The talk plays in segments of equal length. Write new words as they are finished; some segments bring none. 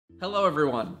Hello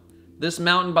everyone. This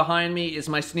mountain behind me is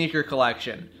my sneaker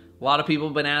collection. A lot of people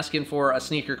have been asking for a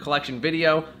sneaker collection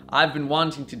video. I've been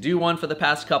wanting to do one for the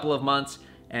past couple of months,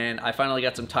 and I finally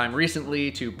got some time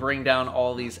recently to bring down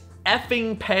all these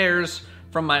effing pairs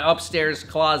from my upstairs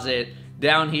closet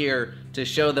down here to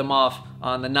show them off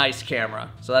on the nice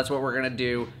camera. So that's what we're gonna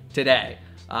do today.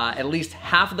 At least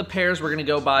half of the pairs we're gonna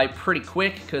go by pretty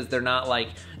quick because they're not like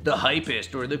the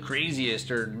hypest or the craziest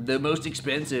or the most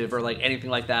expensive or like anything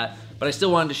like that. But I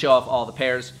still wanted to show off all the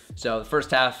pairs. So the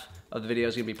first half of the video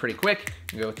is gonna be pretty quick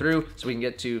and go through so we can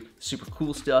get to super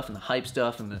cool stuff and the hype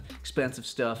stuff and the expensive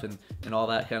stuff and all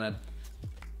that kind of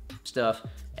stuff.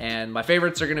 And my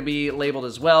favorites are gonna be labeled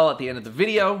as well at the end of the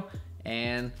video.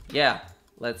 And yeah,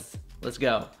 let's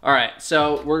go. All right,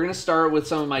 so we're gonna start with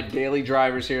some of my daily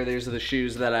drivers here. These are the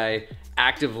shoes that I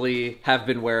actively have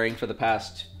been wearing for the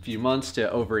past few months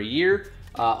to over a year.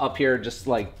 Up here, just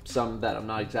like some that I'm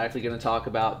not exactly gonna talk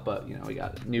about, but you know, we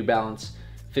got New Balance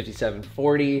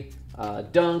 5740,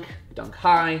 Dunk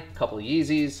High, a couple of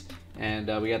Yeezys, and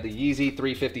we got the Yeezy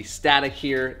 350 Static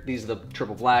here. These are the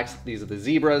triple blacks, these are the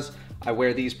zebras. I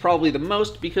wear these probably the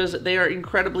most because they are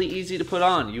incredibly easy to put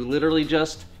on. You literally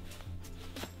just,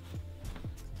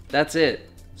 that's it.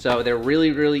 So they're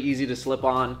really, really easy to slip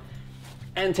on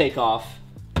and take off,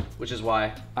 which is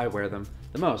why I wear them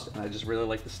the most. And I just really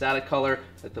like the static color,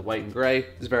 like the white and gray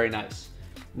is very nice.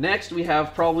 Next, we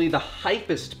have probably the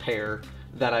hypest pair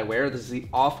that I wear. This is the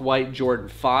Off-White Jordan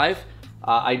 5.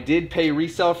 I did pay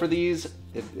resale for these.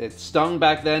 It stung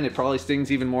back then, it probably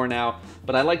stings even more now,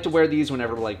 but I like to wear these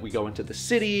whenever like we go into the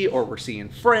city or we're seeing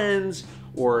friends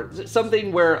or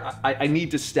something where I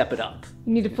need to step it up.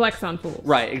 You need to flex on fools.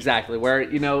 Right, exactly. Where,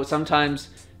 you know, sometimes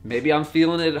maybe I'm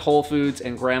feeling it at Whole Foods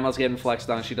and grandma's getting flexed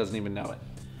on, she doesn't even know it.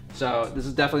 So this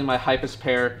is definitely my hypest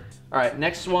pair. All right,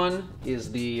 next one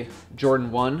is the Jordan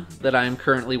 1 that I am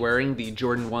currently wearing, the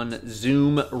Jordan 1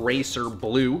 Zoom Racer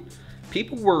Blue.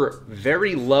 People were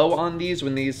very low on these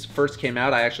when these first came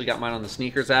out. I actually got mine on the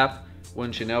sneakers app,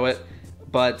 wouldn't you know it.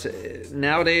 But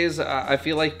nowadays, I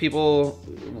feel like people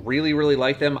really, really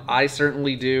like them. I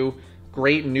certainly do.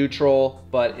 Great neutral,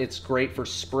 but it's great for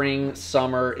spring,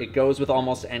 summer. It goes with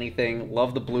almost anything.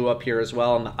 Love the blue up here as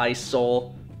well, and the ice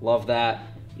sole, love that.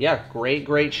 Yeah, great,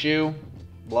 great shoe.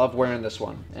 Love wearing this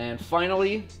one. And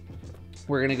finally,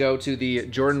 we're gonna go to the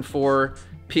Jordan 4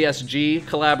 PSG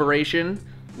collaboration.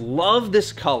 Love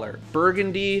this color,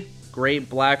 burgundy, great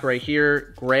black right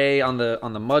here, gray on the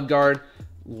mudguard.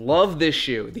 Love this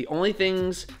shoe. The only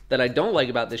things that I don't like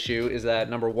about this shoe is that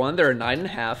number one, they're a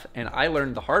 9.5, and I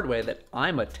learned the hard way that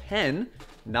I'm a 10,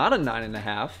 not a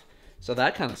 9.5, so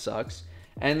that kind of sucks.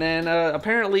 And then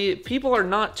apparently people are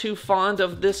not too fond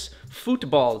of this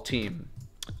football team.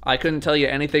 I couldn't tell you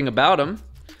anything about them,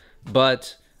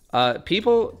 but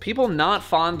people not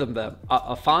fond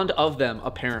of them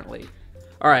apparently.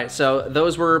 All right, so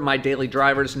those were my daily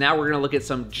drivers. Now we're gonna look at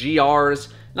some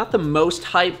GRs. Not the most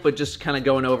hype, but just kind of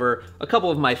going over a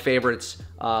couple of my favorites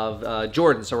of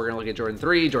Jordan. So we're gonna look at Jordan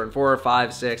 3, Jordan 4,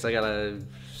 5, 6. I got a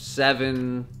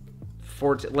 7,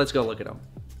 14. Let's go look at them.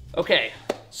 Okay,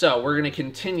 so we're gonna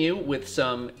continue with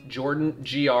some Jordan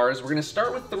GRs. We're gonna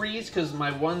start with 3s because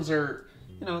my 1s are,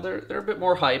 you know, they're a bit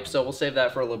more hype, so we'll save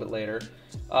that for a little bit later.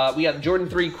 We got Jordan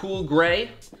 3 Cool Gray.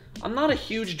 I'm not a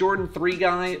huge Jordan 3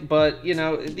 guy, but you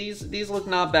know, these look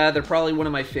not bad. They're probably one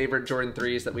of my favorite Jordan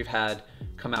 3s that we've had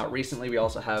come out recently. We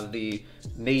also have the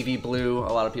navy blue.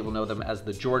 A lot of people know them as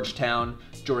the Georgetown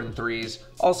Jordan 3s.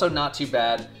 Also not too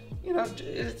bad. You know,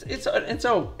 it's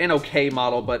an okay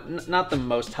model, but not the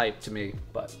most hype to me.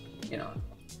 But you know,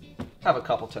 have a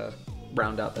couple to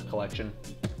round out the collection.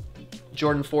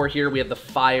 Jordan 4 here, we have the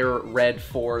fire red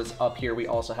 4s up here. We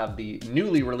also have the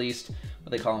newly released,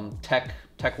 what they call them, Tech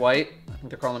White. I think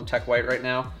they're calling them Tech White right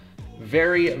now.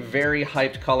 Very, very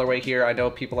hyped colorway here. I know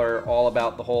people are all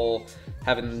about the whole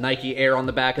having Nike Air on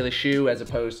the back of the shoe as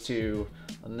opposed to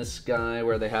on this guy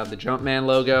where they have the Jumpman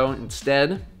logo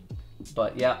instead.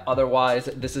 But yeah, otherwise,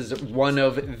 this is one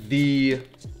of the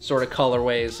sort of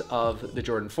colorways of the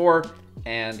Jordan 4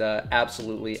 and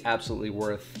absolutely, absolutely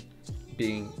worth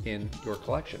being in your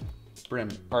collection. Brim,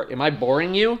 am I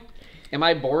boring you? Am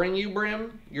I boring you,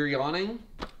 Brim? You're yawning?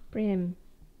 Brim.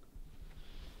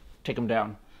 Take him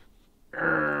down.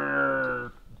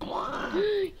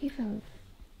 He fell.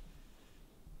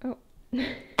 Oh.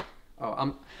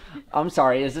 Oh, I'm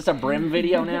sorry. Is this a Brim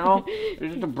video now?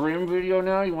 Is this a Brim video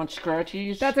now? You want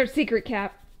scratchies? That's our secret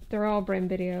cap. They're all Brim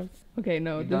videos. Okay,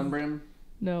 no. You done, Brim?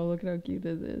 No, look at how cute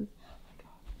this is. Oh my god.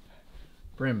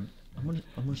 Brim, I'm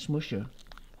gonna smush you.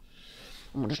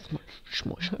 I'm gonna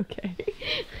smush. Okay.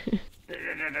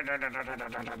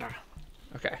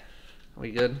 Okay. We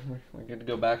good? We're good to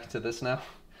go back to this now?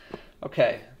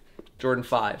 Okay, Jordan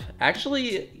 5.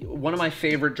 Actually, one of my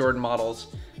favorite Jordan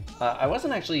models. I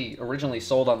wasn't actually originally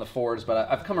sold on the 4s, but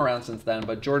I've come around since then.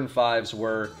 But Jordan 5s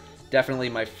were definitely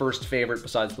my first favorite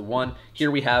besides the 1.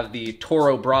 Here we have the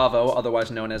Toro Bravo,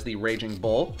 otherwise known as the Raging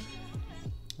Bull.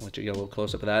 I'll let you get a little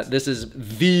close up of that. This is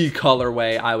the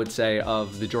colorway, I would say,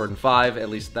 of the Jordan 5, at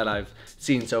least that I've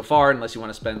seen so far, unless you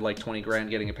want to spend like 20 grand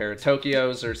getting a pair of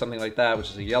Tokyos or something like that, which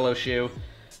is a yellow shoe.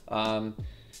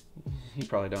 You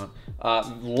probably don't.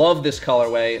 Love this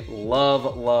colorway.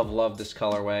 Love this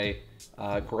colorway.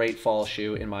 Great fall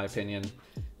shoe, in my opinion.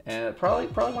 And probably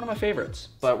one of my favorites.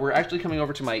 But we're actually coming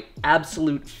over to my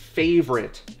absolute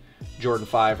favorite Jordan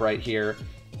 5 right here.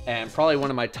 And probably one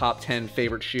of my top 10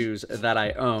 favorite shoes that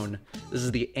I own. This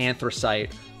is the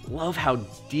Anthracite. Love how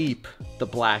deep the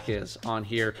black is on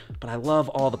here, but I love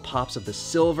all the pops of the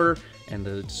silver and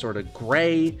the sort of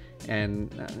gray,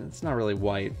 and it's not really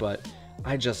white, but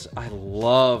I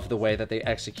love the way that they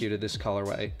executed this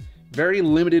colorway. Very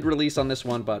limited release on this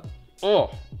one, but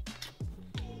oh,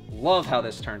 love how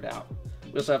this turned out.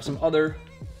 We also have some other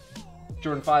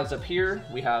Jordan 5s up here.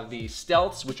 We have the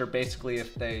Stealths, which are basically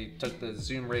if they took the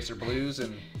Zoom Racer Blues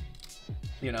and,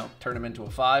 you know, turned them into a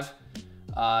 5.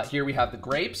 Here we have the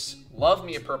Grapes. Love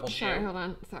me a purple shoe. Sorry, hold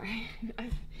on. Sorry.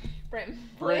 Brim,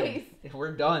 please.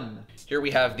 We're done. Here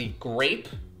we have the Grape.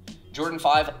 Jordan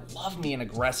 5, love me an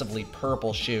aggressively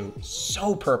purple shoe.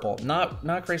 So purple.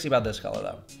 Not crazy about this color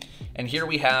though. And here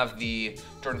we have the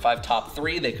Jordan 5 top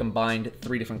 3. They combined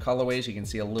 3 different colorways. You can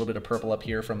see a little bit of purple up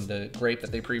here from the Grape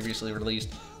that they previously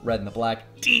released. Red and the black.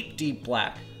 Deep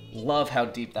black. Love how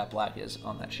deep that black is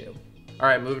on that shoe. All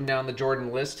right, moving down the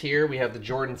Jordan list here, we have the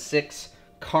Jordan 6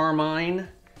 Carmine.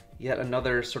 Yet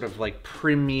another sort of like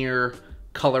premier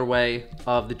colorway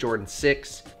of the Jordan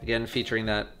 6. Again, featuring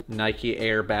that Nike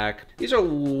Air back. These are a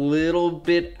little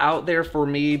bit out there for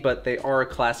me, but they are a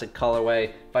classic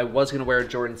colorway. If I was gonna wear a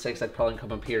Jordan 6, I'd probably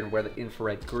come up here and wear the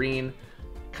infrared green.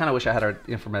 Kind of wish I had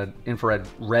an infrared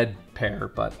red pair,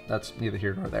 but that's neither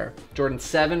here nor there. Jordan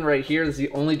 7 right here. This is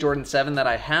the only Jordan 7 that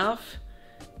I have.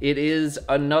 It is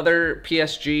another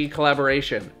PSG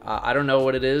collaboration. I don't know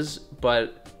what it is,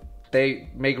 but they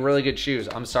make really good shoes.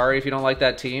 I'm sorry if you don't like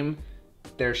that team.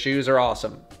 Their shoes are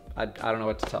awesome. I don't know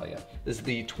what to tell you. This is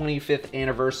the 25th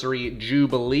anniversary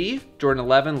Jubilee. Jordan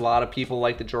 11, a lot of people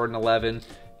like the Jordan 11.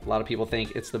 A lot of people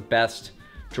think it's the best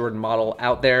Jordan model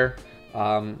out there.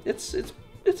 It's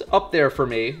up there for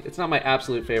me. It's not my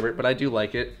absolute favorite, but I do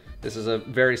like it. This is a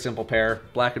very simple pair,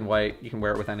 black and white. You can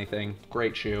wear it with anything.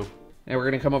 Great shoe. And we're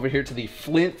gonna come over here to the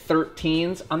Flint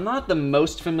 13s. I'm not the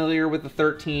most familiar with the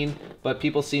 13, but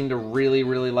people seem to really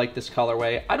like this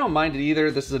colorway. I don't mind it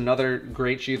either. This is another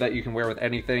great shoe that you can wear with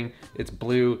anything. It's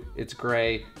blue, it's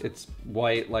gray, it's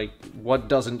white. Like, what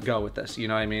doesn't go with this? You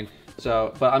know what I mean?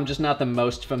 So, but I'm just not the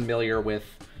most familiar with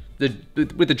the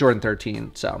Jordan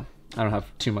 13, so I don't have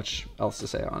too much else to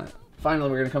say on it. Finally,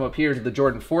 we're gonna come up here to the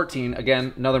Jordan 14.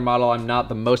 Again, another model I'm not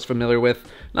the most familiar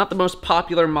with, not the most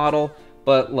popular model.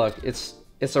 But look, it's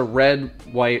a red,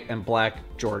 white, and black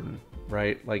Jordan,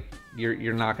 right? Like,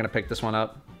 you're not gonna pick this one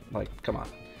up. Like, come on.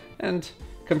 And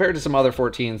compared to some other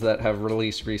 14s that have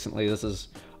released recently, this is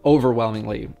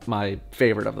overwhelmingly my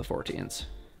favorite of the 14s.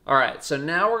 All right, so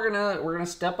now we're gonna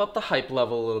step up the hype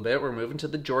level a little bit. We're moving to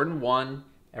the Jordan 1.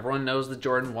 Everyone knows the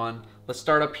Jordan 1. Let's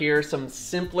start up here. Some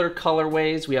simpler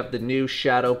colorways. We have the new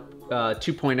Shadow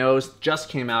 2.0s just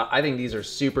came out. I think these are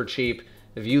super cheap.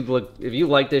 If you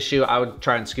like this shoe, I would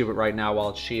try and scoop it right now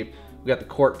while it's cheap. We got the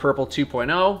Court Purple 2.0.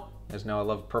 You guys know I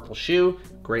love a purple shoe.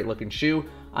 Great looking shoe.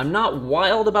 I'm not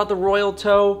wild about the Royal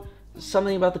Toe.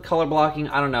 Something about the color blocking,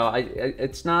 I don't know.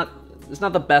 It's not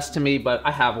the best to me, but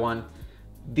I have one.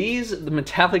 The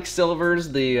metallic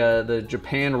silvers, the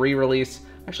Japan re-release,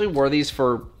 I actually wore these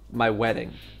for my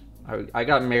wedding. I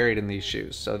got married in these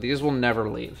shoes, so these will never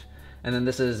leave. And then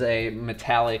this is a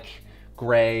metallic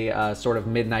gray, sort of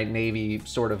midnight navy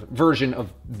sort of version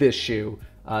of this shoe,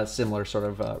 similar sort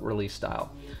of release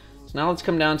style. So now let's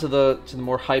come down to the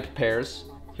more hype pairs.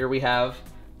 Here we have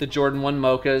the Jordan 1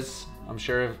 Mochas. I'm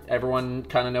sure everyone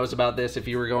kind of knows about this if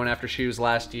you were going after shoes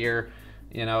last year.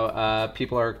 You know,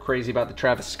 people are crazy about the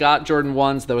Travis Scott Jordan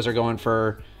 1s. Those are going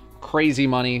for crazy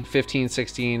money, $1,500,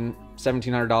 $1,600,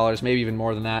 $1,700, maybe even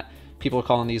more than that. People are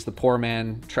calling these the poor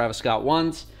man Travis Scott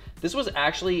 1s. This was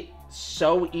actually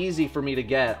so easy for me to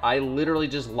get. I literally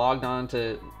just logged on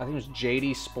to, I think it was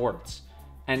JD Sports,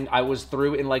 and I was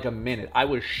through in like a minute. I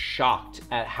was shocked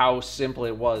at how simple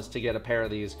it was to get a pair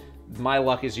of these. My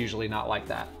luck is usually not like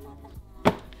that.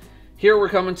 Here we're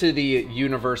coming to the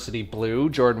University Blue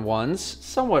Jordan 1s,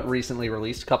 somewhat recently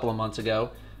released, a couple of months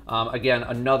ago. Again,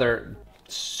 another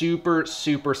super,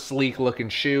 super sleek looking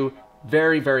shoe.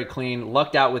 Very, very clean.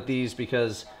 Lucked out with these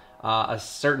because a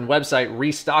certain website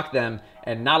restocked them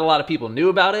and not a lot of people knew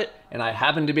about it. And I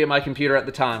happened to be at my computer at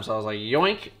the time. So I was like,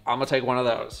 yoink, I'm gonna take one of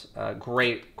those.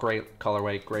 Great, great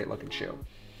colorway, great looking shoe.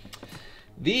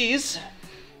 These,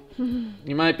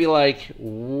 you might be like,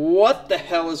 what the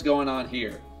hell is going on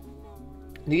here?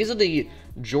 These are the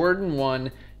Jordan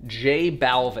 1 J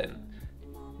Balvin.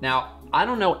 Now, I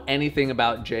don't know anything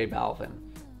about J Balvin,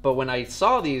 but when I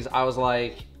saw these, I was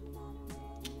like,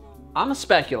 I'm gonna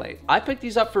speculate. I picked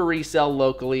these up for resale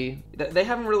locally. They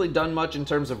haven't really done much in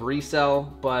terms of resale,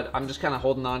 but I'm just kind of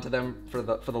holding on to them for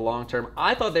the long term.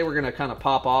 I thought they were gonna kind of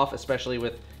pop off, especially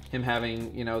with him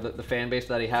having, you know, the fan base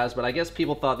that he has, but I guess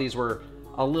people thought these were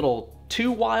a little too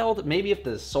wild. Maybe if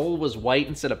the sole was white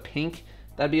instead of pink,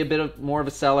 that'd be a bit more of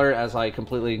a seller, as I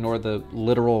completely ignored the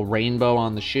literal rainbow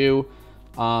on the shoe.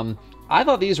 I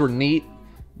thought these were neat,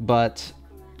 but,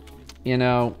 you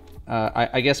know,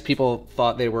 I guess people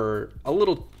thought they were a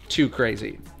little too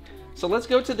crazy. So let's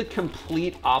go to the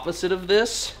complete opposite of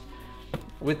this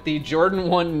with the Jordan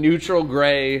 1 neutral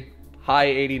gray high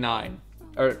 89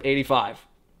 or 85.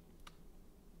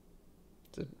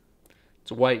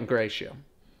 It's a white and gray shoe.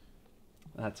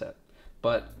 That's it.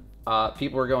 But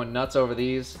people were going nuts over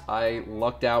these. I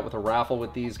lucked out with a raffle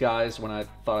with these guys when I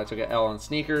thought I took an L on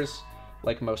sneakers,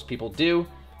 like most people do.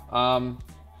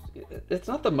 It's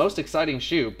not the most exciting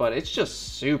shoe, but it's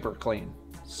just super clean.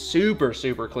 Super,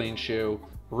 super clean shoe.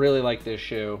 Really like this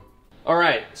shoe. All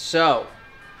right, so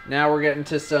now we're getting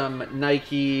to some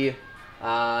Nike,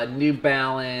 New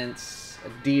Balance,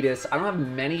 Adidas. I don't have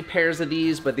many pairs of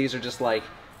these, but these are just like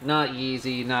not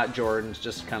Yeezy, not Jordans,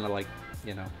 just kind of like,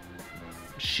 you know,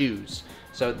 shoes.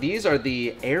 So these are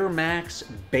the Air Max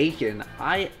Bacon.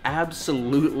 I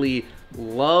absolutely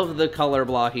love the color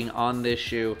blocking on this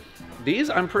shoe.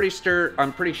 These I'm pretty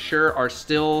sure are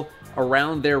still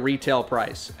around their retail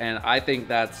price, and I think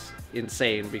that's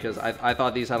insane because I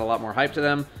thought these had a lot more hype to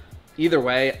them. Either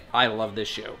way, I love this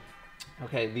shoe.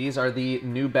 Okay, these are the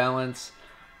New Balance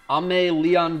Ame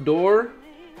Leon d'Or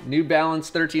New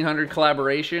Balance 1300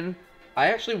 collaboration. I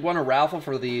actually won a raffle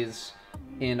for these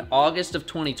in August of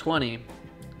 2020,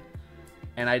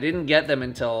 and I didn't get them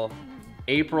until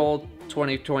April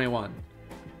 2021.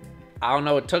 I don't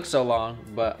know it took so long,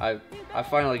 but I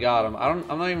finally got them. I'm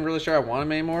not even really sure I want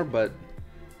them anymore, but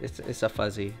it's a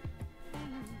fuzzy.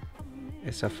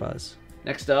 It's a fuzz.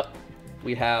 Next up,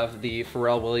 we have the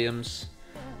Pharrell Williams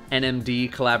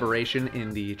NMD collaboration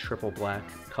in the triple black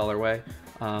colorway.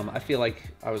 I feel like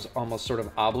I was almost sort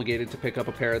of obligated to pick up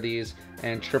a pair of these,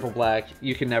 and triple black,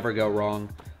 you can never go wrong.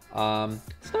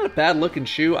 It's not a bad looking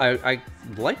shoe. I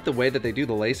like the way that they do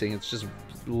the lacing. It's just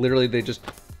literally they just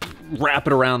wrap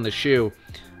it around the shoe.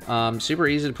 Super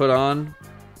easy to put on.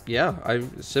 Yeah,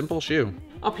 simple shoe.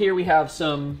 Up here we have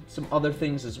some other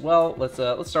things as well. Let's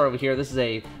start over here. This is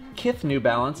a Kith New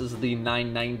Balance. This is the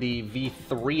 990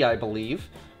 V3, I believe.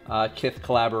 Kith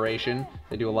collaboration.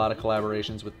 They do a lot of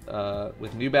collaborations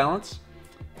with New Balance.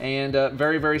 And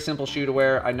very, very simple shoe to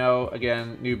wear. I know,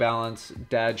 again, New Balance,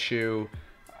 dad shoe.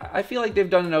 I feel like they've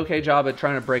done an okay job at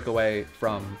trying to break away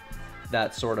from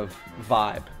that sort of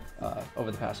vibe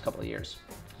over the past couple of years.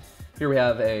 Here we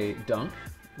have a Dunk,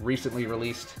 recently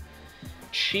released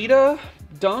Cheetah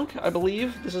Dunk, I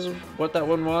believe. This is what that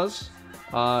one was.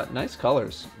 Nice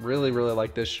colors. Really, really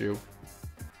like this shoe.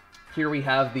 Here we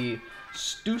have the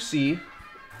Stussy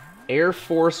Air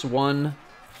Force One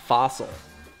Fossil.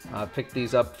 Picked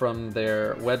these up from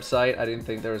their website. I didn't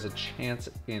think there was a chance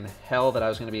in hell that I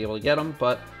was going to be able to get them,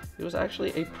 but it was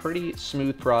actually a pretty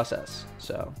smooth process.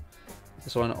 So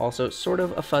this one also sort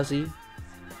of a fuzzy.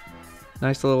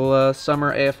 Nice little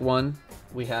summer AF1.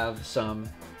 We have some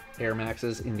Air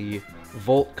Maxes in the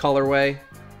Volt colorway.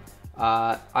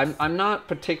 I'm not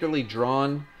particularly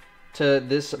drawn to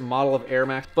this model of Air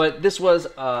Max, but this was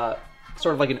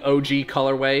sort of like an OG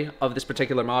colorway of this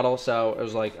particular model, so it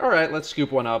was like, all right, let's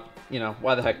scoop one up, you know,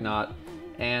 why the heck not?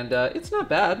 And it's not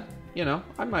bad, you know,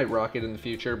 I might rock it in the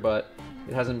future, but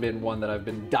it hasn't been one that I've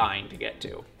been dying to get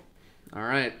to. All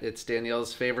right, it's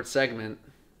Danielle's favorite segment,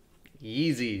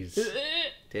 Yeezys.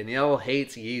 Danielle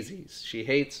hates Yeezys. She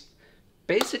hates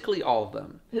basically all of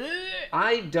them.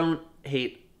 I don't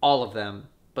hate all of them,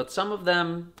 but some of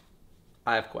them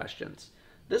I have questions.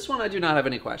 This one I do not have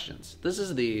any questions. This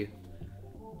is the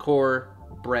Core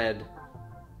Bread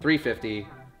 350.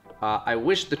 I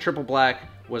wish the triple black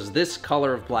was this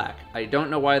color of black. I don't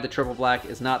know why the triple black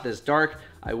is not this dark.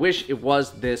 I wish it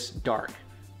was this dark.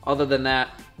 Other than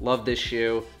that, love this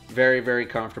shoe. Very, very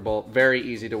comfortable, very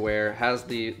easy to wear. Has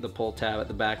the pull tab at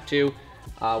the back too.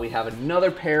 We have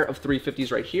another pair of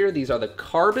 350s right here. These are the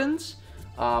Carbons.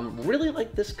 Really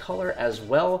like this color as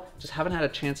well. Just haven't had a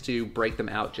chance to break them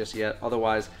out just yet.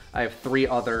 Otherwise, I have 3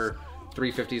 other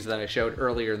 350s that I showed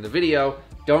earlier in the video.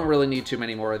 Don't really need too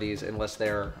many more of these unless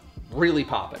they're really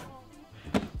popping.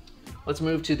 Let's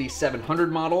move to the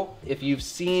 700 model. If you've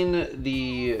seen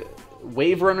the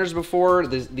Wave Runners before,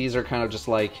 these are kind of just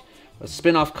like a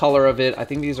spin-off color of it. I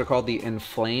think these are called the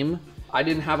Inflame. I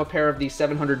didn't have a pair of the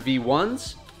 700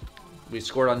 V1s. We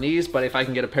scored on these, but if I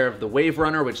can get a pair of the Wave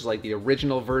Runner, which is like the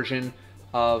original version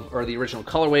of, or the original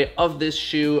colorway of this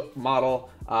shoe model,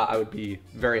 I would be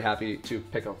very happy to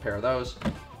pick up a pair of those.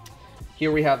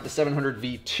 Here we have the 700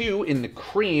 V2 in the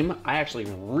cream. I actually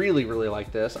really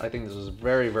like this. I think this is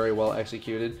very well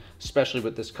executed, especially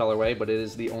with this colorway, but it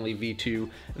is the only V2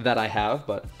 that I have,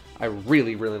 but I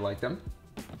really like them.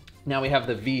 Now we have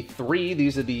the V3.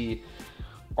 These are the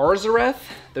Arzareth.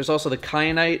 There's also the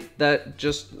Kyanite that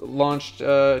just launched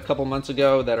a couple months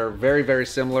ago that are very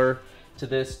similar to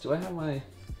this. Do I have my...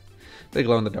 They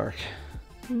glow in the dark.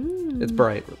 It's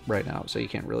bright right now, so you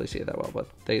can't really see it that well, but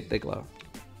they glow.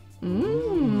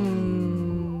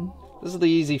 This is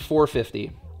the Yeezy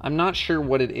 450. I'm not sure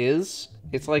what it is.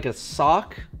 It's like a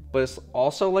sock, but it's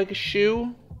also like a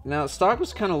shoe. Now, stock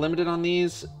was kind of limited on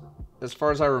these, as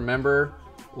far as I remember,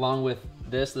 along with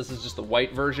this. This is just the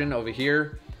white version over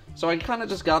here. So I kind of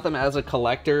just got them as a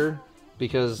collector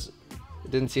because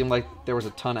it didn't seem like there was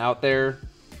a ton out there,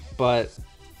 but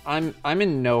I'm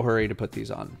in no hurry to put these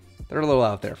on. They're a little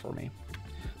out there for me.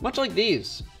 Much like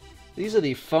these. These are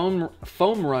the Foam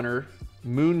Runner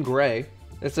Moon Gray.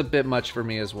 It's a bit much for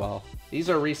me as well. These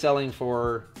are reselling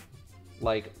for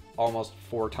like almost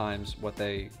 4 times what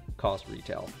they cost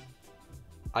retail.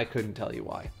 I couldn't tell you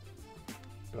why,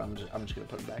 but I'm just gonna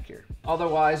put them back here.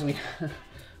 Otherwise,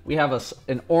 we have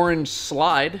an orange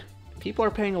slide. People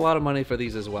are paying a lot of money for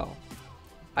these as well.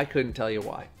 I couldn't tell you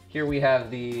why. Here we have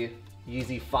the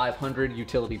Yeezy 500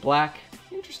 Utility Black.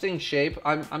 Interesting shape.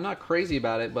 I'm not crazy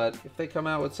about it, but if they come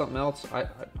out with something else,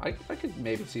 I could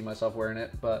maybe see myself wearing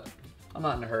it, but I'm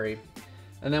not in a hurry.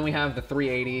 And then we have the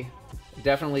 380.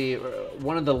 Definitely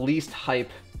one of the least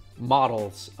hype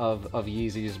models of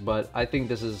Yeezys, but I think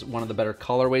this is one of the better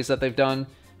colorways that they've done.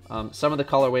 Some of the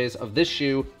colorways of this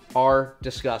shoe are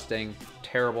disgusting,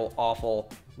 terrible, awful,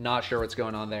 not sure what's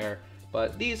going on there,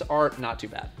 but these are not too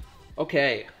bad.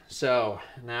 Okay, so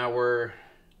now we're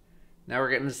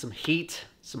getting into some heat,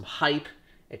 some hype,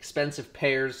 expensive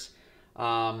pairs.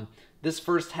 This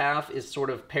first half is sort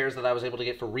of pairs that I was able to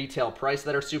get for retail price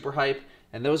that are super hype,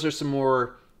 and those are some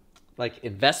more like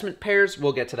investment pairs.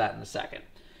 We'll get to that in a second.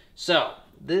 So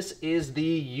this is the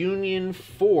Union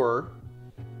 4,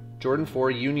 Jordan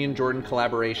 4 Union Jordan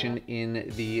collaboration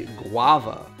in the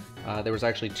Guava. There was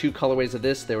actually 2 colorways of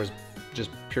this. There was just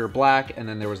pure black, and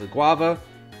then there was the Guava.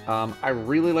 I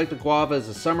really like the Guava as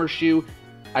a summer shoe.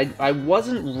 I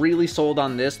wasn't really sold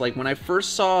on this. Like when I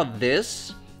first saw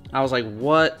this, I was like,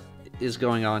 what is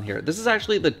going on here? This is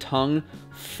actually the tongue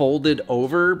folded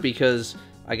over because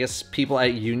I guess people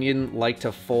at Union like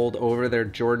to fold over their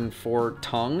Jordan 4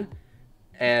 tongue.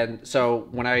 And so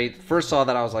when I first saw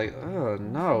that, I was like, oh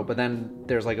no. But then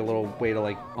there's like a little way to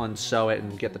like unsew it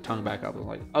and get the tongue back up. I was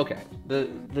like, okay.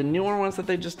 The newer ones that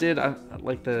they just did, I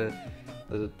like the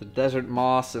Desert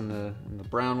Moss and the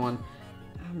brown one.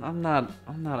 I'm not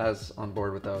as on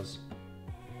board with those.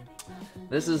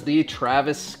 This is the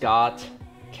Travis Scott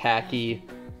Khaki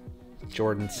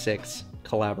Jordan 6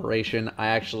 collaboration. I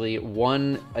actually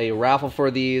won a raffle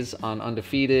for these on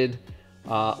Undefeated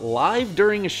live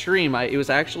during a stream. It was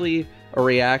actually a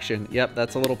reaction. Yep,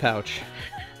 that's a little pouch.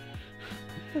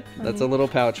 That's a little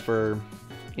pouch for,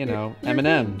 you know,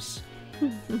 M&M's.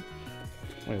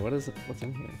 Wait, what is it? What's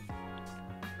in here?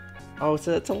 Oh, it's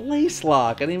a lace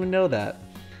lock. I didn't even know that.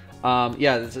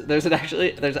 Yeah, there's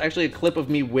actually a clip of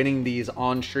me winning these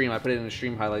on stream. I put it in the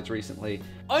stream highlights recently.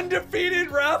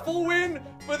 Undefeated raffle win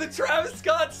for the Travis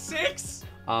Scott 6.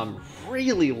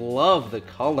 Really love the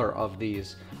color of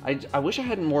these. I wish I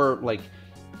had more like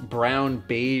brown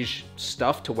beige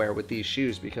stuff to wear with these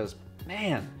shoes because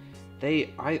man,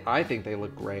 I think they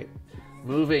look great.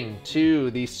 Moving to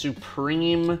the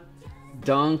Supreme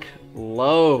Dunk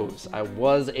Lows. I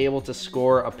was able to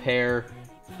score a pair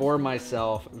for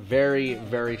myself.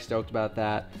 Very stoked about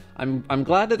that. I'm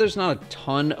glad that there's not a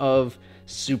ton of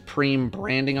Supreme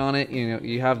branding on it. You know,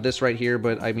 you have this right here,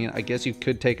 but I mean, I guess you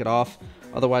could take it off.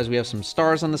 Otherwise, we have some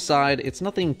stars on the side. It's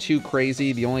nothing too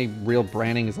crazy. The only real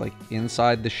branding is like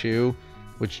inside the shoe,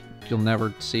 which you'll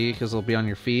never see because they'll be on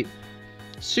your feet.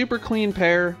 Super clean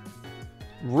pair.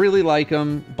 Really like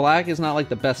them. Black is not like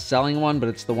the best selling one, but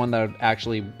it's the one that I would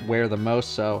actually wear the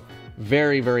most, so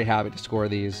Very, very happy to score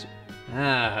these.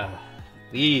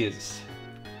 These.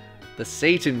 The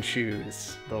Satan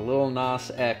shoes. The Lil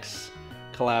Nas X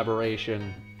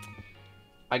collaboration.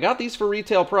 I got these for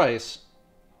retail price.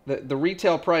 The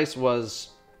retail price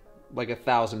was like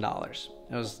 $1,000.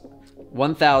 It was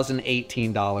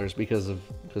 $1,018 because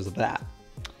of that.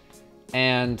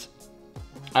 And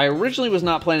I originally was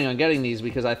not planning on getting these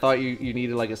because I thought you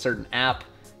needed like a certain app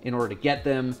in order to get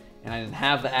them, and I didn't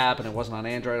have the app and it wasn't on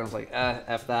Android. I was like,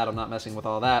 F that, I'm not messing with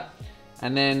all that.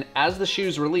 And then as the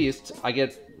shoes released, I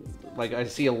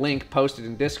see a link posted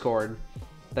in Discord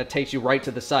that takes you right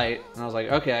to the site, and I was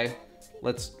like, okay,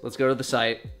 let's go to the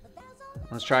site.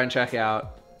 Let's try and check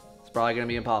out. It's probably gonna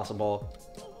be impossible.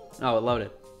 Oh, it loaded.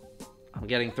 I'm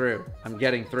getting through. I'm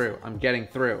getting through. I'm getting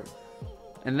through.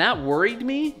 And that worried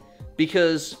me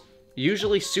because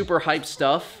usually super hype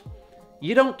stuff,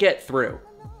 you don't get through.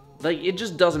 Like, it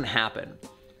just doesn't happen.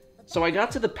 So I got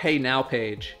to the pay now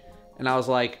page and I was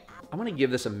like, I'm gonna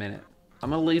give this a minute. I'm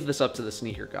gonna leave this up to the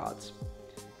sneaker gods.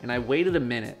 And I waited a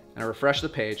minute and I refreshed the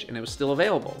page and it was still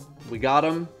available. We got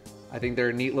them. I think they're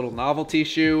a neat little novelty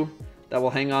shoe that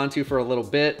we'll hang on to for a little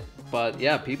bit. But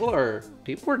yeah, people are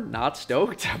not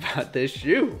stoked about this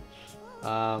shoe.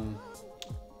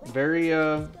 Very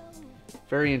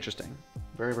interesting.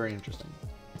 Very, very interesting.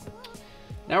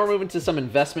 Now we're moving to some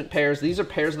investment pairs. These are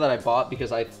pairs that I bought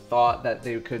because I thought that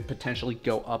they could potentially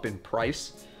go up in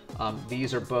price.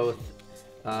 These are both,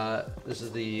 this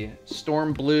is the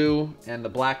Storm Blue and the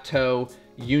Black Toe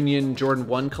Union Jordan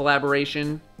 1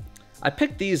 collaboration. I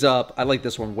picked these up. I like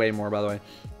this one way more, by the way.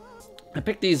 I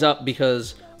picked these up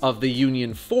because of the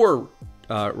Union 4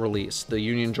 release, the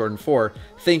Union Jordan 4,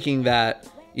 thinking that,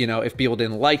 you know, if people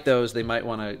didn't like those, they might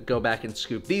want to go back and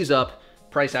scoop these up.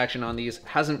 Price action on these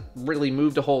hasn't really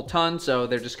moved a whole ton, so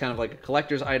they're just kind of like a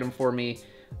collector's item for me.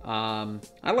 I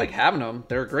like having them.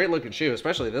 They're a great looking shoe,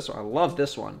 especially this one. I love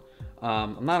this one.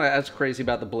 I'm not as crazy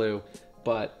about the blue,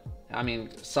 but I mean,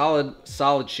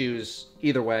 solid shoes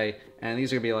either way. And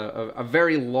these are gonna be a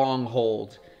very long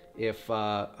hold if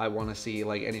I want to see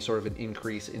like any sort of an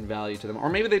increase in value to them, or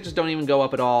maybe they just don't even go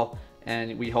up at all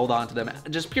and we hold on to them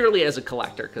just purely as a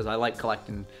collector because I like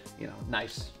collecting, you know,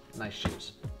 nice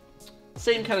shoes.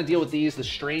 Same kind of deal with these. The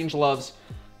Strange Loves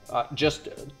just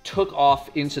took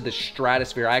off into the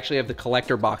stratosphere. I actually have the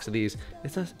collector box of these.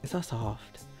 It's a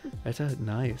soft. It's a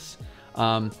nice.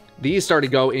 These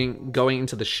started going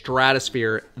into the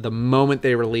stratosphere the moment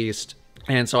they released,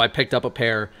 and so I picked up a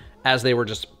pair as they were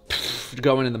just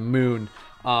going in the moon.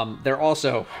 They're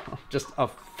also just a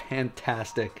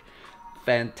fantastic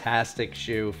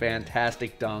shoe,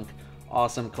 fantastic dunk,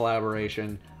 awesome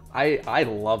collaboration. I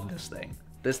love this thing.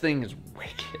 This thing is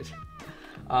wicked.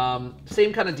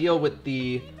 Same kind of deal with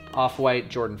the Off-White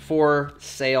Jordan 4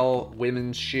 Sail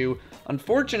women's shoe.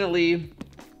 Unfortunately,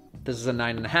 this is a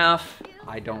 9.5.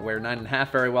 I don't wear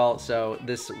 9.5 very well, so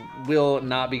this will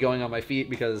not be going on my feet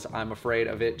because I'm afraid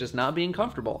of it just not being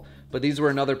comfortable. But these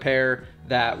were another pair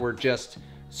that were just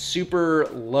super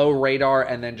low radar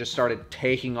and then just started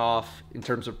taking off in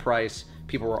terms of price.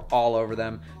 People were all over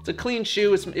them. It's a clean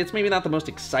shoe. It's maybe not the most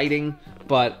exciting,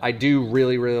 but I do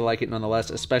really, really like it nonetheless,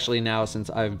 especially now since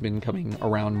I've been coming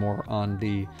around more on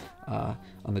the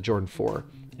Jordan 4.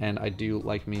 And I do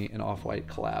like me an Off-White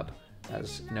collab,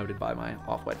 as noted by my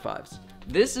Off-White 5s.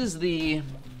 This is the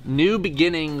New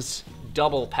Beginnings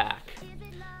double pack.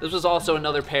 This was also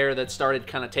another pair that started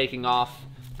kind of taking off.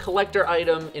 Collector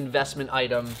item, investment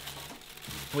item.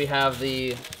 We have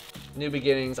the New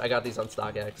Beginnings. I got these on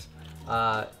StockX.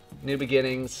 New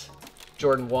Beginnings,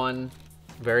 Jordan 1,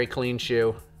 very clean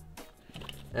shoe.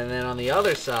 And then on the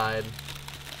other side,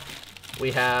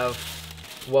 we have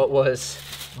what was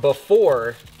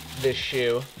before this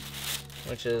shoe,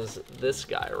 which is this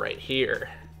guy right here.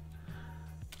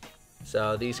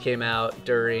 So these came out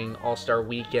during All-Star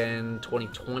Weekend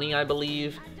 2020, I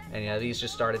believe. And yeah, these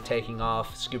just started taking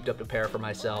off. Scooped up a pair for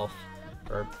myself,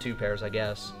 or 2 pairs, I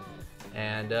guess.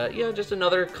 And yeah, just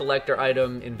another collector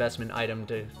item, investment item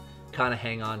to kind of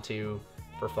hang on to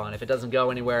for fun. If it doesn't go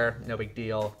anywhere, no big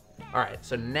deal. All right,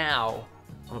 so now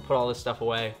I'm gonna put all this stuff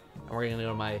away and we're gonna go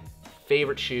to my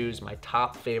favorite shoes, my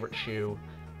top favorite shoe,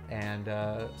 and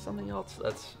something else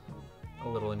that's a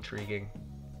little intriguing.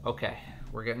 Okay,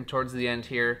 we're getting towards the end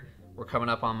here. We're coming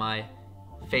up on my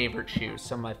favorite shoes,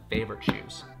 some of my favorite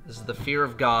shoes. This is the Fear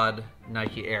of God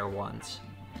Nike Air Ones.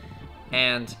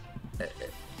 And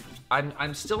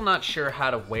I'm still not sure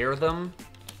how to wear them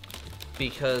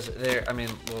because they're, I mean,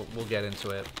 we'll get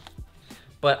into it.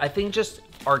 But I think just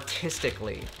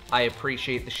artistically, I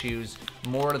appreciate the shoes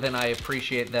more than I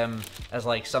appreciate them as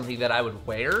like something that I would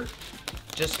wear.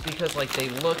 Just because like they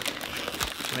look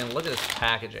I mean, look at this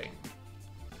packaging.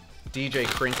 DJ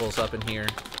Crinkles up in here.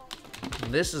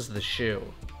 This is the shoe.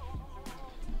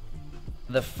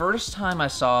 The first time I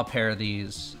saw a pair of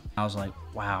these, I was like,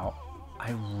 wow,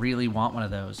 I really want one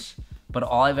of those. But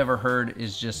all I've ever heard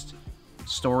is just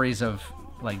stories of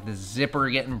like the zipper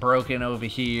getting broken over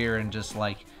here and just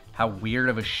like how weird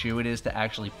of a shoe it is to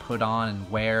actually put on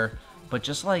and wear. But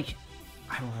just like,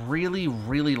 I really,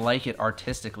 really like it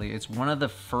artistically. It's one of the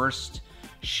first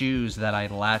shoes that I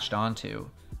latched onto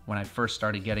when I first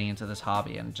started getting into this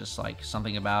hobby, and just like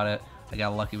something about it. I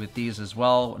got lucky with these as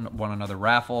well, won another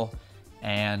raffle,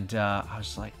 and I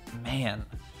was like, man,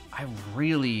 I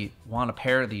really want a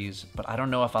pair of these, but I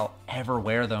don't know if I'll ever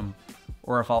wear them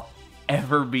or if I'll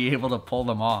ever be able to pull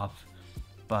them off.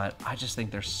 But I just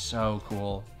think they're so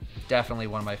cool. Definitely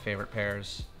one of my favorite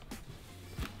pairs.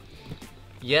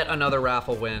 Yet another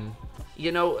raffle win.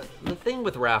 You know, the thing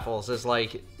with raffles is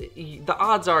like, the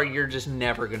odds are you're just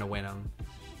never gonna win them.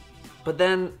 But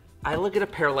then I look at a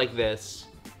pair like this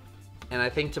and I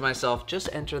think to myself, just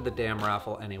enter the damn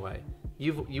raffle anyway.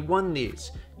 You won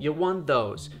these, you won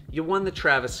those, you won the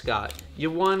Travis Scott, you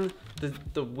won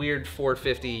the weird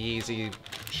 450 Yeezy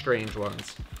strange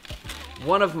ones.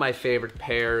 One of my favorite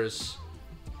pairs,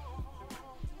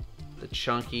 the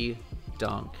Chunky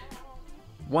Dunk.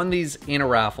 Won these in a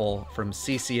raffle from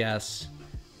CCS.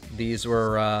 These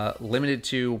were limited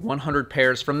to 100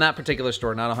 pairs from that particular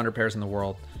store, not 100 pairs in the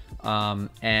world.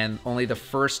 And only the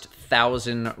first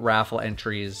 1,000 raffle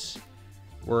entries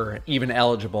were even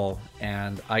eligible.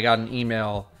 And I got an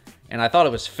email, and I thought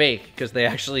it was fake because they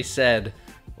actually said,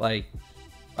 like,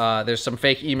 there's some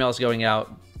fake emails going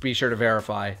out. Be sure to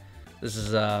verify. This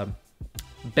is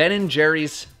Ben &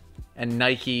 Jerry's and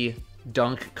Nike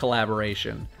Dunk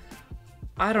collaboration.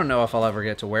 I don't know if I'll ever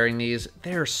get to wearing these.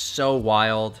 They're so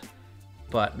wild,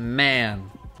 but man,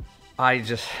 I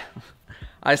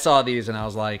saw these and I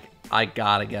was like, I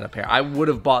gotta get a pair. I would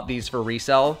have bought these for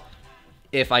resale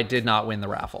if I did not win the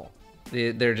raffle.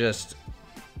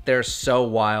 They're so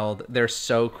wild. They're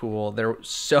so cool. They're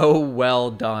so well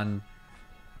done.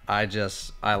 I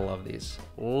love these.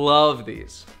 Love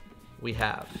these. We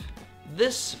have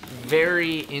this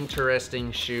very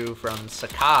interesting shoe from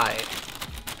Sakai.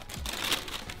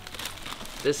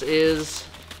 This is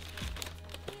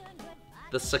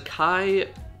the Sakai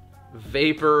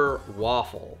Vapor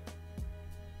Waffle.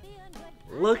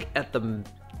 Look at the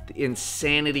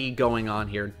insanity going on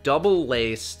here. Double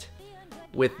laced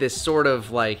with this sort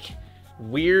of like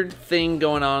weird thing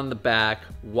going on in the back.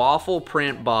 Waffle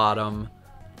print bottom.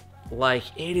 Like,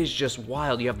 it is just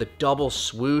wild. You have the double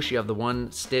swoosh. You have the one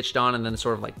stitched on and then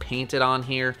sort of like painted on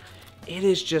here. It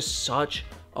is just such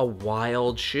a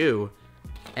wild shoe.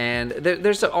 And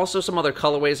there's also some other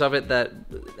colorways of it that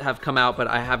have come out, but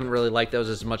I haven't really liked those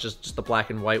as much as just the black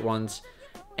and white ones.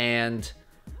 And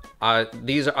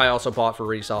these I also bought for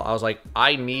resale. I was like,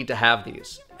 I need to have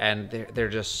these. And they're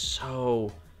just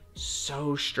so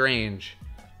strange.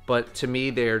 But to me,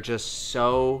 they're just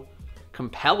so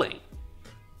compelling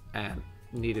and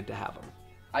needed to have them.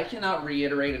 I cannot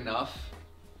reiterate enough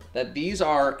that these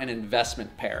are an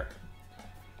investment pair.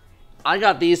 I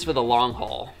got these for the long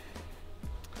haul.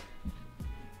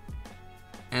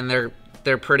 And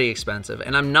they're pretty expensive.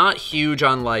 And I'm not huge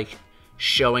on like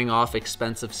showing off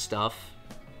expensive stuff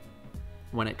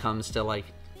when it comes to like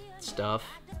stuff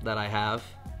that I have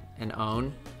and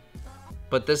own.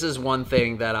 But this is one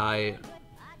thing that I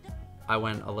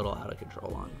went a little out of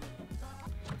control on.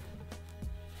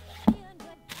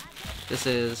 This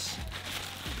is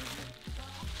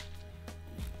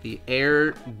the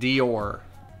Air Dior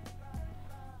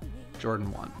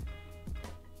Jordan 1.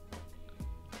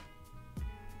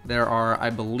 There are, I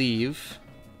believe,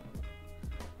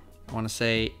 I want to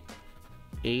say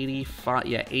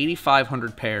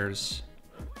 8,500 pairs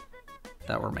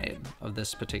that were made of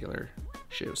this particular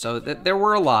shoe. So there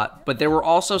were a lot, but there were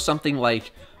also something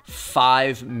like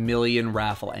 5 million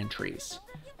raffle entries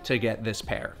to get this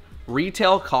pair.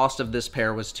 Retail cost of this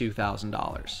pair was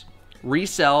 $2,000.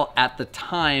 Resale at the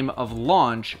time of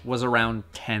launch was around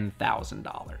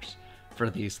 $10,000 for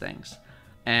these things.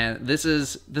 And this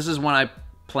is one I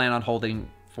plan on holding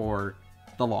for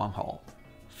the long haul.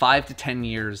 5 to 10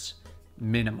 years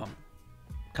minimum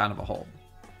kind of a hold.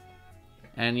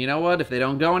 And you know what? If they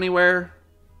don't go anywhere,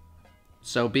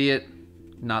 so be it.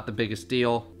 Not the biggest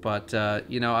deal, but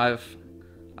you know,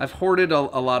 I've hoarded a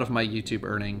lot of my YouTube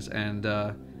earnings, and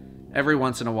every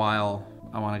once in a while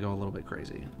I want to go a little bit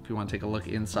crazy. If you want to take a look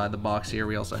inside the box here,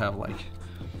 we also have like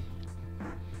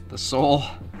the sole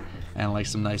and like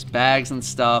some nice bags and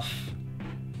stuff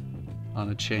on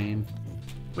a chain.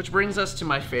 Which brings us to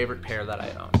my favorite pair that I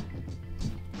own.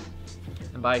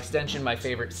 and by extension, my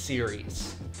favorite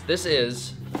series. This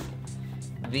is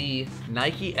the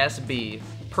Nike SB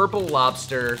Purple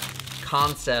Lobster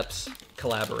Concepts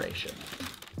collaboration.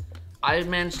 I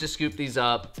managed to scoop these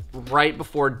up right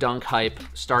before Dunk hype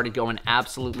started going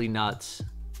absolutely nuts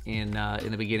in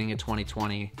the beginning of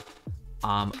 2020.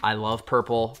 I love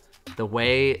purple. The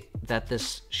way that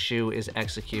this shoe is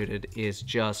executed is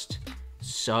just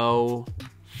so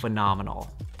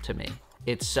phenomenal to me.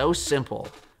 It's so simple,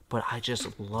 but I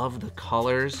just love the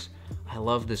colors. I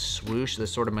love the swoosh, the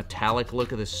sort of metallic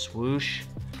look of the swoosh.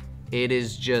 It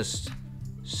is just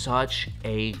such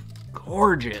a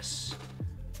gorgeous,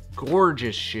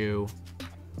 gorgeous shoe.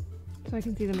 So I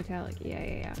can see the metallic.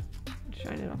 Yeah.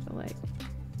 Shine it off the leg.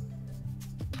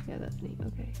 Yeah, that's neat.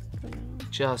 Okay.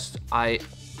 Just, I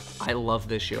love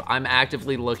this shoe. I'm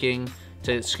actively looking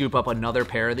to scoop up another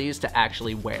pair of these to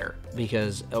actually wear,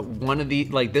 because one of the,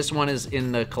 like, this one is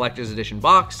in the collector's edition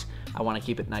box. I want to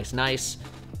keep it nice.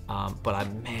 But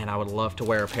I would love to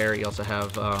wear a pair. You also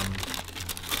have,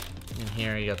 in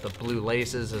here, you got the blue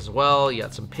laces as well. You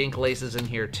got some pink laces in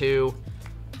here too.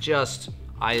 Just,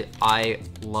 I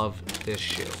love this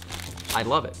shoe. I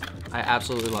love it. I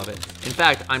absolutely love it. In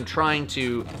fact, I'm trying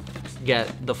to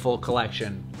get the full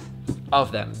collection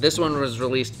of them. This one was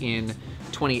released in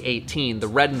 2018. The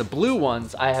red and the blue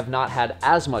ones, I have not had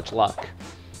as much luck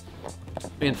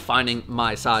in finding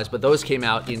my size, but those came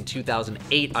out in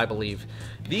 2008, I believe.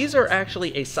 These are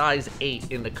actually a size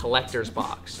 8 in the collector's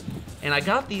box. And I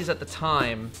got these at the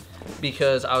time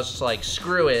because I was just like,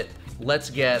 screw it, let's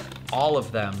get all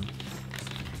of them.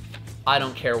 I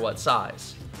don't care what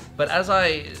size. But as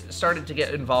I started to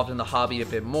get involved in the hobby a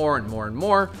bit more and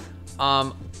more,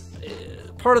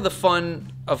 part of the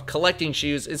fun of collecting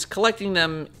shoes is collecting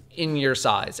them in your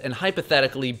size and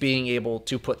hypothetically being able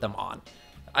to put them on.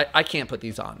 I can't put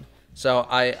these on. So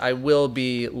I will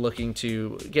be looking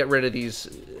to get rid of these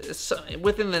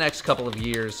within the next couple of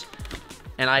years.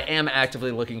 And I am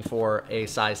actively looking for a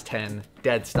size 10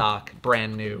 dead stock,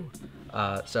 brand new.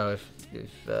 So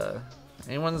if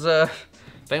anyone's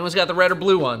got the red or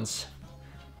blue ones,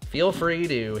 feel free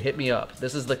to hit me up.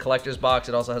 This is the collector's box.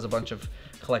 It also has a bunch of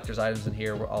collector's items in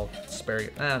here. I'll spare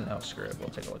you. No, screw it. We'll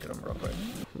take a look at them real quick.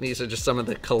 These are just some of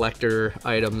the collector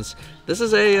items. This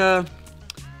is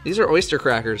these are oyster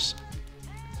crackers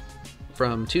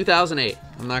from 2008.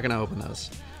 I'm not gonna open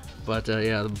those. But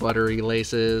yeah, the buttery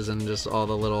laces and just all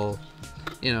the little,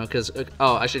 you know, because,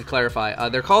 oh, I should clarify.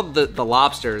 They're called the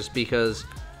lobsters because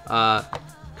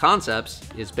Concepts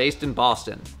is based in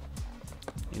Boston.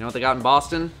 You know what they got in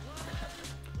Boston?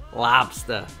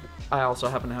 Lobster. I also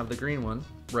happen to have the green one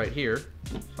right here.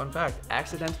 Fun fact,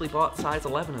 accidentally bought size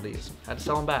 11 of these. Had to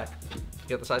sell them back to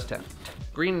get the size 10.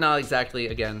 Green, not exactly,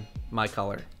 again, my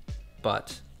color,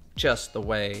 but just the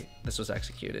way this was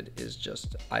executed is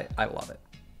just, I love it.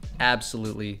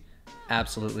 Absolutely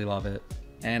love it.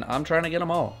 And I'm trying to get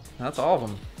them all. That's all of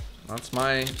them. That's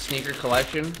my sneaker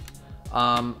collection.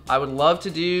 I would love to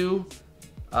do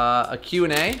a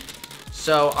Q&A.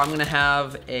 So I'm gonna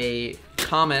have a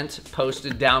comment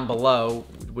posted down below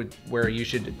where you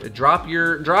should drop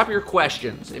your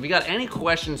questions. If you got any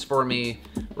questions for me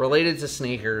related to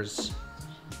sneakers,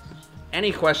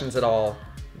 any questions at all,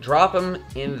 drop them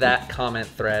in that comment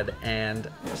thread, and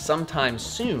sometime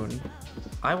soon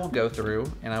I will go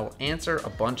through and I will answer a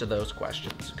bunch of those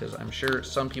questions, because I'm sure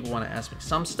some people want to ask me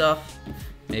some stuff,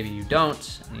 maybe you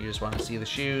don't, and you just want to see the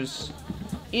shoes.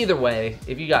 Either way,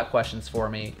 if you got questions for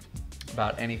me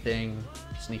about anything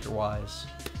sneaker-wise,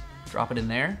 drop it in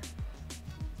there.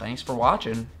 Thanks for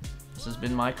watching. This has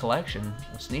been my collection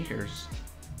of sneakers.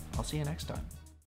 I'll see you next time.